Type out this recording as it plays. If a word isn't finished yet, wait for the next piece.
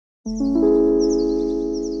So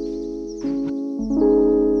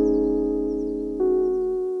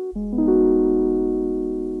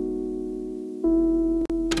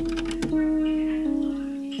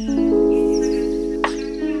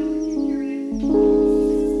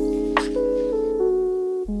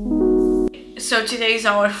today is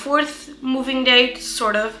our 4th moving day,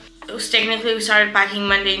 sort of. Technically we started packing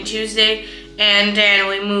Monday and Tuesday, and then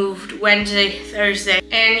we moved Wednesday, Thursday.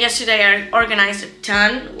 And yesterday I organized a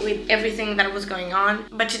ton with everything that was going on.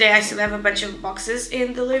 But today I still have a bunch of boxes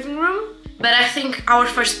in the living room. But I think our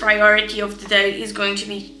first priority of the day is going to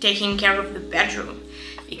be taking care of the bedroom,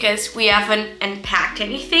 because we haven't unpacked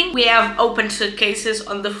anything. We have open suitcases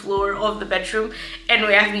on the floor of the bedroom, and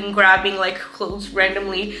we have been grabbing like clothes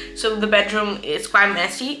randomly, so the bedroom is quite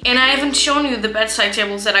messy. And I haven't shown you the bedside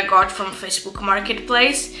tables that I got from Facebook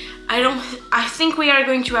Marketplace. I think we are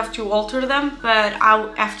going to have to alter them, but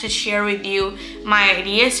I'll have to share with you my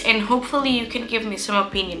ideas, and hopefully you can give me some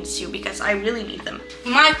opinions too, because I really need them.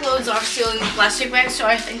 My clothes are still in the plastic bag, so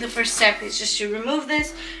I think the first step is just to remove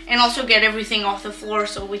this and also get everything off the floor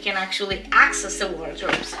so we can actually access the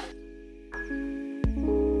wardrobes.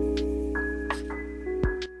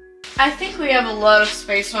 I think we have a lot of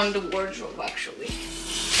space on the wardrobe actually.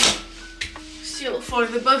 Still, for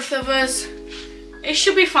the both of us, it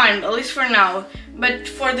should be fine, at least for now. But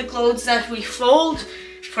for the clothes that we fold,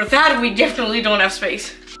 for that we definitely don't have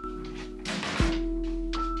space.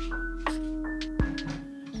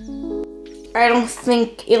 I don't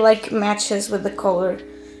think it like matches with the color,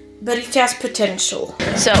 but it has potential.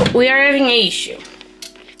 So we are having an issue.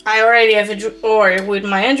 I already have a drawer with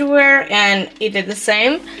my underwear, and it did the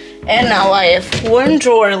same. And now I have one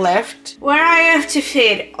drawer left where I have to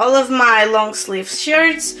fit all of my long sleeve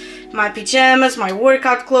shirts, my pajamas, my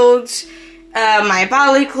workout clothes, my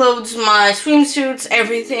ballet clothes, my swimsuits,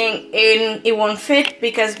 everything in. It won't fit,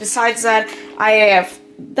 because besides that I have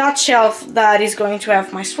that shelf that is going to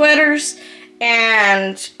have my sweaters,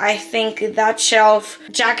 and I think that shelf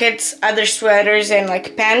jackets, other sweaters, and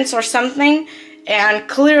like pants or something. And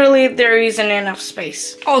clearly there isn't enough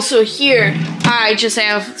space. Also here I just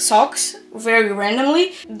have socks very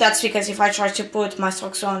randomly. That's because if I try to put my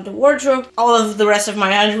socks on the wardrobe, all of the rest of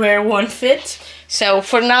my underwear won't fit. So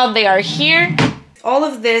for now they are here. All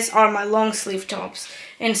of this are my long sleeve tops,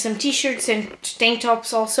 and some t-shirts and tank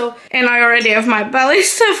tops also. And I already have my ballet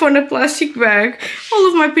stuff on a plastic bag. All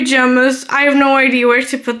of my pajamas, I have no idea where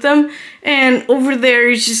to put them. And over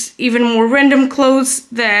there is just even more random clothes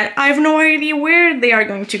that I have no idea where they are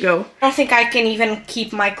going to go. I don't think I can even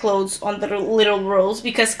keep my clothes on the little rolls,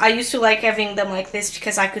 because I used to like having them like this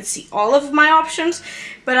because I could see all of my options.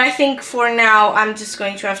 But I think for now I'm just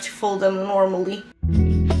going to have to fold them normally.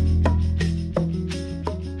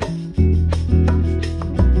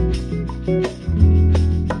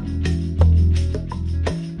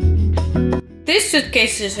 This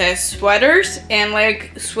suitcase has sweaters and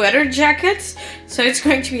like sweater jackets, so it's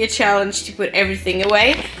going to be a challenge to put everything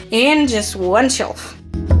away in just one shelf.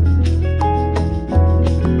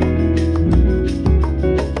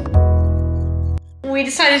 We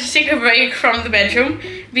decided to take a break from the bedroom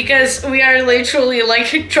because we are literally like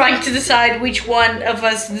trying to decide which one of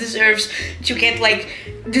us deserves to get like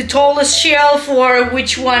the tallest shelf, or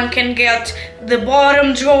which one can get the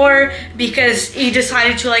bottom drawer, because he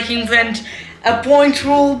decided to like invent a point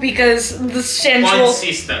rule, because the central point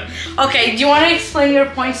system. Okay, do you want to explain your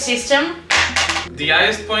point system? The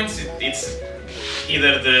highest points, it's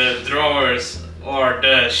either the drawers or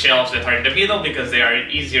the shelves that are in the middle, because they are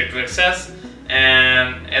easier to access.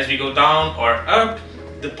 And as we go down or up,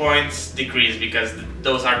 the points decrease, because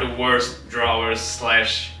those are the worst drawers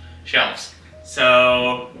slash shelves.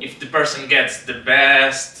 So if the person gets the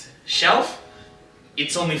best shelf,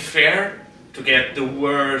 it's only fair to get the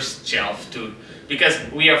worst shelf too, because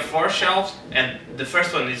we have 4 shelves, and the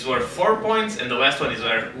first one is worth 4 points and the last one is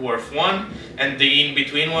worth 1, and the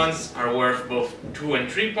in-between ones are worth both 2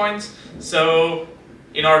 and 3 points. So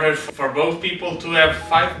in order for both people to have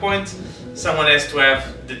 5 points, someone has to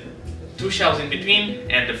have the 2 shelves in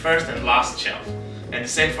between and the first and last shelf, and the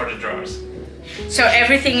same for the drawers. So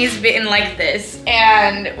everything is bitten like this,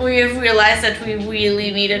 and we've realized that we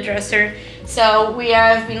really need a dresser. So we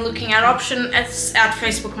have been looking at options at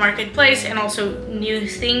Facebook Marketplace, and also new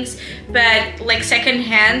things, but like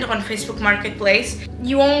secondhand on Facebook Marketplace,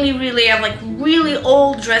 you only really have like really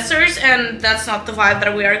old dressers, and that's not the vibe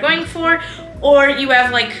that we are going for. Or you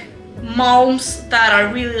have like moms that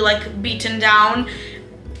are really like beaten down.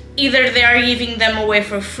 Either they are giving them away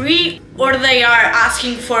for free, or they are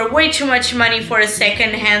asking for way too much money for a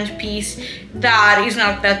second-hand piece that is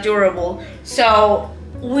not that durable. So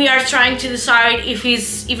we are trying to decide if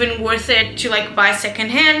it's even worth it to like buy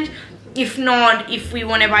secondhand. If not, if we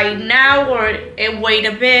want to buy it now or wait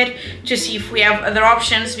a bit to see if we have other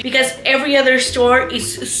options, because every other store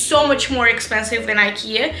is so much more expensive than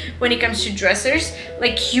IKEA when it comes to dressers.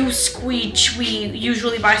 Like Hugh Squeech, we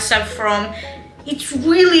usually buy stuff from. It's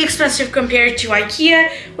really expensive compared to IKEA,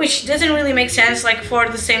 which doesn't really make sense. Like for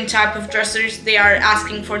the same type of dressers, they are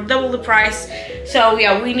asking for double the price. So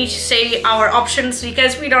yeah, we need to say our options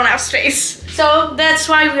because we don't have space. So that's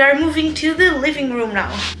why we are moving to the living room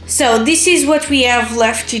now. So this is what we have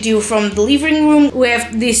left to do from the living room. We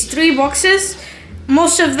have these 3 boxes.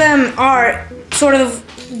 Most of them are sort of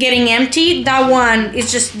getting empty. That one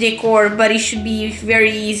is just decor, but it should be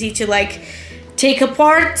very easy to like take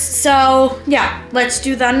apart. So yeah, let's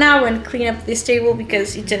do that now and clean up this table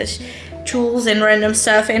because it has tools and random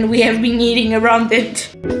stuff and we have been eating around it.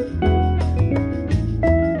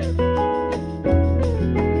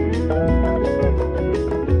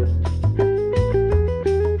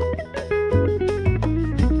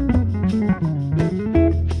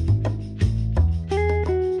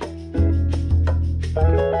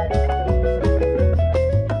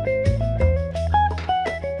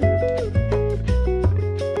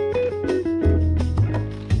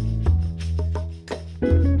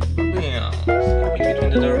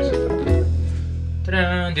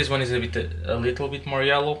 This one is a little bit more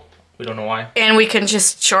yellow. We don't know why. And we can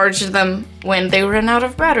just charge them when they run out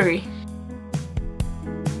of battery.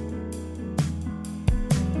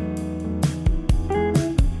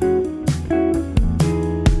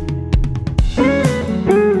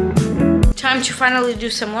 Time to finally do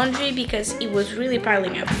some laundry because it was really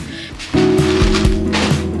piling up.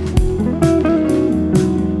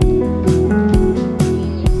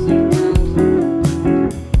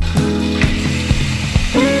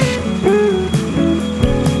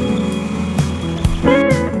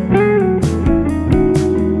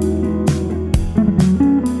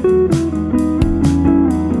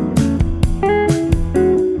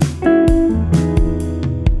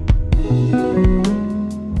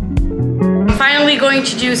 Going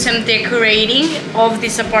to do some decorating of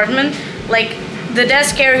this apartment. Like the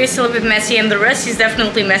desk area is still a bit messy and the rest is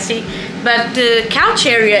definitely messy, but the couch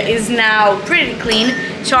area is now pretty clean.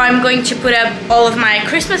 So I'm going to put up all of my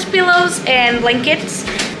Christmas pillows and blankets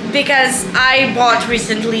because I bought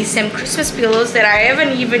recently some Christmas pillows that I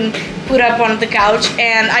haven't even put up on the couch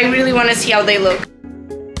and I really want to see how they look.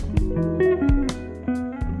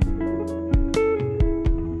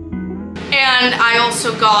 And I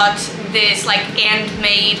also got this like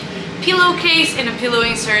handmade pillowcase and a pillow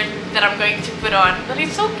insert that I'm going to put on, but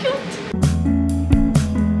it's so cute.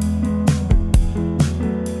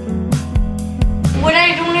 What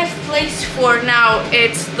I don't have place for now,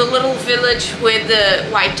 it's the little village with the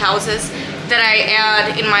white houses that I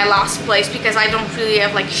had in my last place because I don't really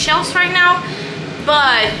have like shelves right now,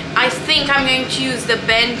 but I think I'm going to use the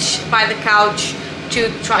bench by the couch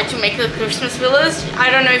to try to make the Christmas village.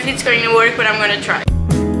 I don't know if it's going to work, but I'm going to try.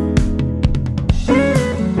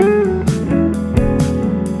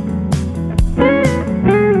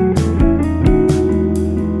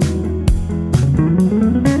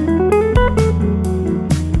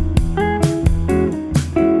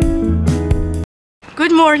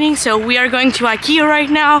 Good morning, so we are going to IKEA right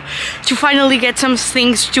now to finally get some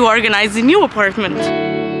things to organize the new apartment.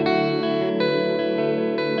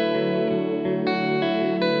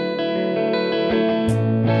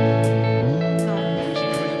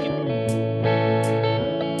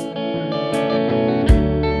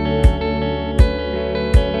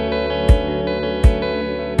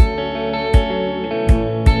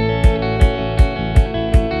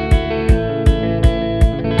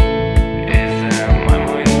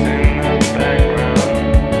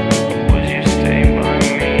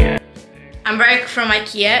 I'm back from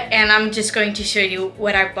IKEA and I'm just going to show you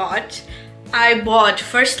what I bought. I bought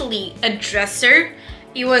firstly a dresser.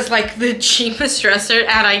 It was like the cheapest dresser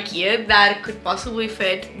at IKEA that could possibly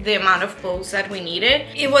fit the amount of clothes that we needed.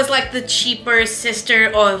 It was like the cheaper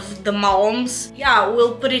sister of the Malms. Yeah,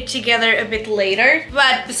 we'll put it together a bit later.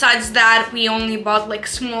 But besides that, we only bought like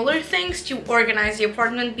smaller things to organize the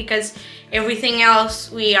apartment because everything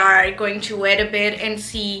else we are going to wait a bit and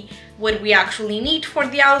see what we actually need for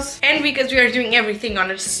the house, and because we are doing everything on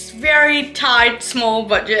a very tight small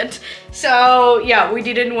budget. So yeah, we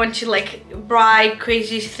didn't want to like buy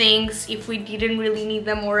crazy things if we didn't really need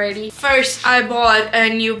them already. First, I bought a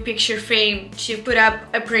new picture frame to put up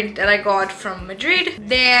a print that I got from Madrid.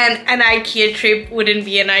 Then an IKEA trip wouldn't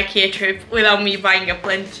be an IKEA trip without me buying a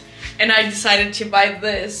plant, and I decided to buy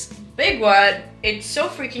this big one. It's so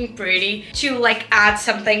freaking pretty to like add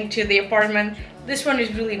something to the apartment. This one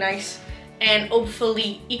is really nice and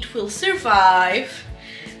hopefully it will survive.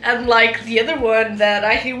 Unlike the other one that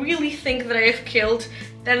I really think that I have killed,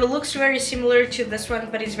 that it looks very similar to this one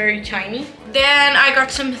but it's very tiny. Then I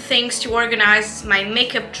got some things to organize my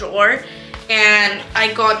makeup drawer, and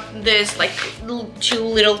I got this like two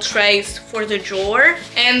little trays for the drawer,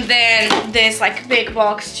 and then this like big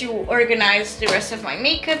box to organize the rest of my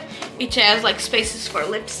makeup. It has like spaces for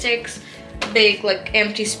lipsticks, big like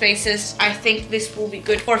empty spaces. I think this will be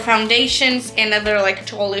good for foundations and other like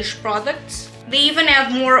tallish products. They even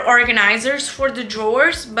have more organizers for the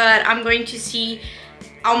drawers, but I'm going to see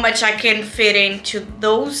how much I can fit into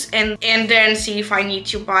those and then see if I need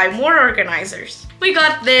to buy more organizers. We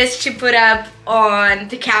got this to put up on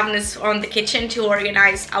the cabinets on the kitchen to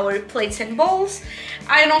organize our plates and bowls.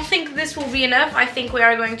 I don't think this will be enough. I think we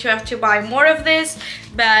are going to have to buy more of this,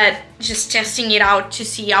 but just testing it out to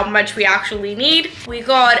see how much we actually need. We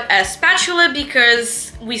got a spatula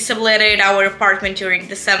because we subletted our apartment during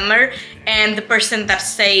the summer, and the person that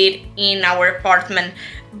stayed in our apartment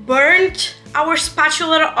burned our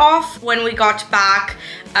spatula off. When we got back,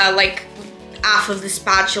 like half of the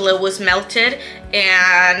spatula was melted,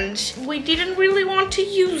 and we didn't really want to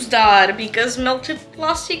use that because melted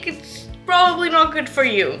plastic is probably not good for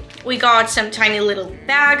you. We got some tiny little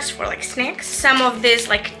bags for like snacks, some of this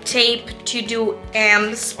like tape to do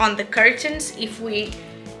M's on the curtains if we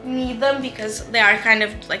need them, because they are kind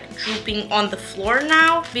of like drooping on the floor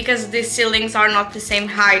now because the ceilings are not the same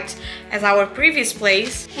height as our previous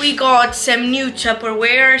place. We got some new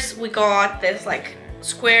Tupperwares. We got this like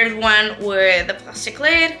squared one with a plastic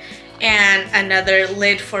lid and another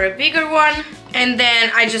lid for a bigger one, and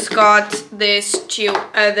then I just got these two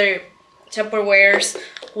other Tupperwares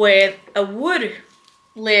with a wood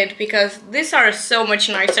lid because these are so much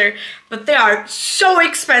nicer, but they are so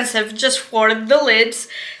expensive just for the lids,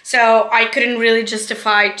 so I couldn't really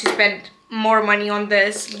justify to spend more money on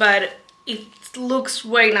this, but it looks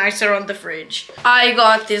way nicer on the fridge. I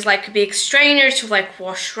got this like big strainer to like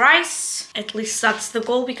wash rice. At least that's the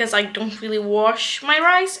goal, because I don't really wash my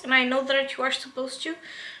rice and I know that you are supposed to,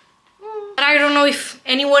 but I don't know if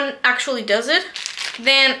anyone actually does it.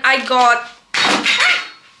 Then I got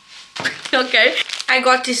okay, I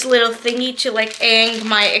got this little thingy to like hang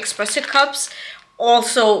my espresso cups,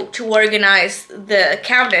 also to organize the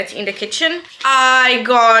cabinet in the kitchen. I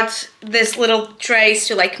got this little trays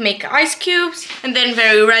to like make ice cubes, and then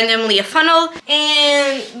very randomly a funnel,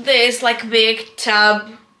 and this like big tub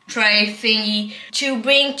tray thingy to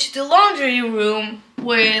bring to the laundry room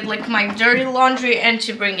with like my dirty laundry and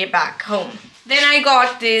to bring it back home. Then I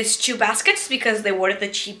got these two baskets because they were the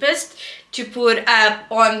cheapest to put up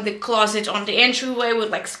on the closet on the entryway with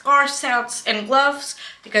like scarf sets and gloves,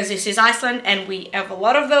 because this is Iceland and we have a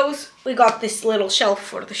lot of those. We got this little shelf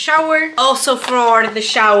for the shower. Also for the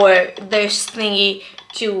shower, this thingy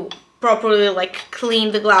to properly like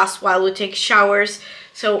clean the glass while we take showers,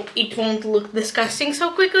 so it won't look disgusting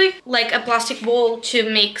so quickly. Like a plastic bowl to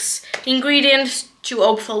mix ingredients to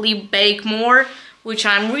hopefully bake more, which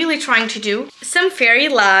I'm really trying to do. Some fairy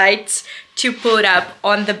lights to put up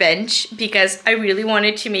on the bench because I really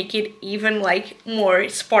wanted to make it even like more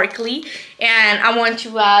sparkly, and I want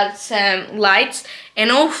to add some lights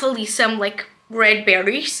and hopefully some like red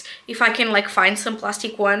berries, if I can like find some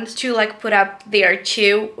plastic ones to like put up there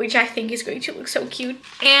too, which I think is going to look so cute.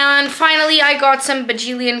 And finally I got some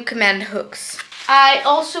bajillion command hooks. I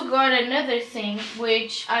also got another thing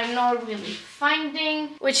which I'm not really finding,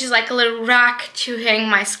 which is like a little rack to hang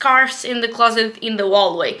my scarves in the closet in the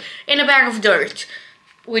hallway, in a bag of dirt,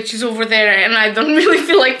 which is over there, and I don't really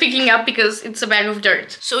feel like picking up because it's a bag of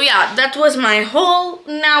dirt. So yeah, that was my haul.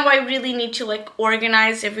 Now I really need to like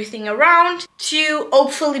organize everything around to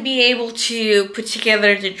hopefully be able to put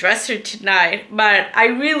together the dresser tonight, but I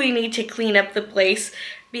really need to clean up the place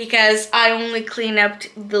because I only cleaned up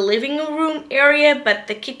the living room area, but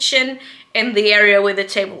the kitchen and the area with the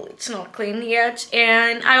table, it's not clean yet.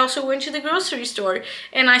 And I also went to the grocery store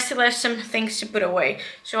and I still have some things to put away,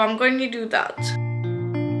 so I'm going to do that.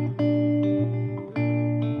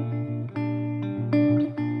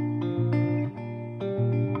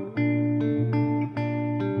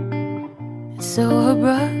 It's so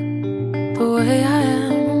abrupt, the way I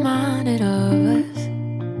am reminded of us.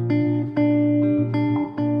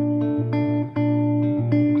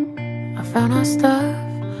 Found our stuff,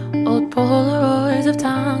 old Polaroids of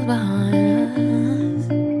times behind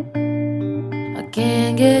us. I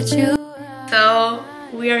can't get you out. So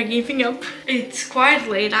we are giving up. It's quite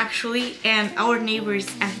late actually, and our neighbors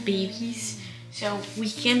have babies, so we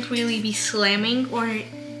can't really be slamming or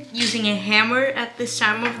using a hammer at this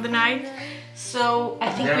time of the night. So I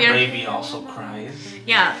think their we are. baby also cries.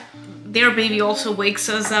 Yeah, their baby also wakes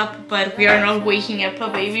us up, but we are not waking up a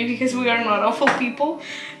baby because we are not awful people.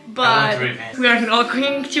 But we are not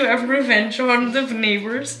going to have revenge on the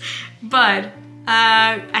neighbors. But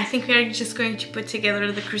I think we are just going to put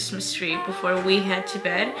together the Christmas tree before we head to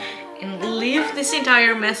bed and leave this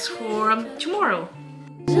entire mess for tomorrow.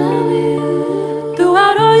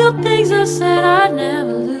 Throughout all your things I said I'd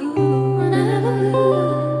never lose.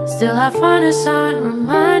 Still I find a sign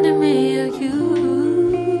reminding me of you.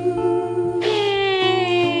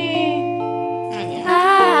 I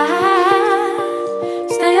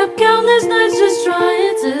stay up countless nights just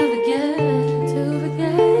trying to forget.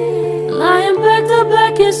 Lying back to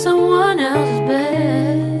back in someone else's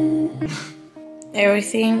bed.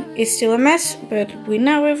 Everything is still a mess, but we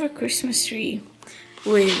now have a Christmas tree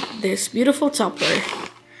with this beautiful topper.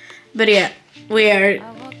 But yeah, we are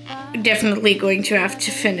definitely going to have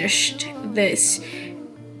to finish this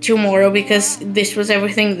tomorrow because this was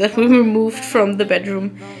everything that we removed from the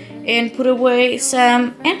bedroom and put away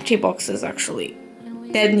some empty boxes actually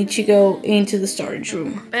that need to go into the storage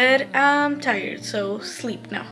room. But I'm tired, so sleep now.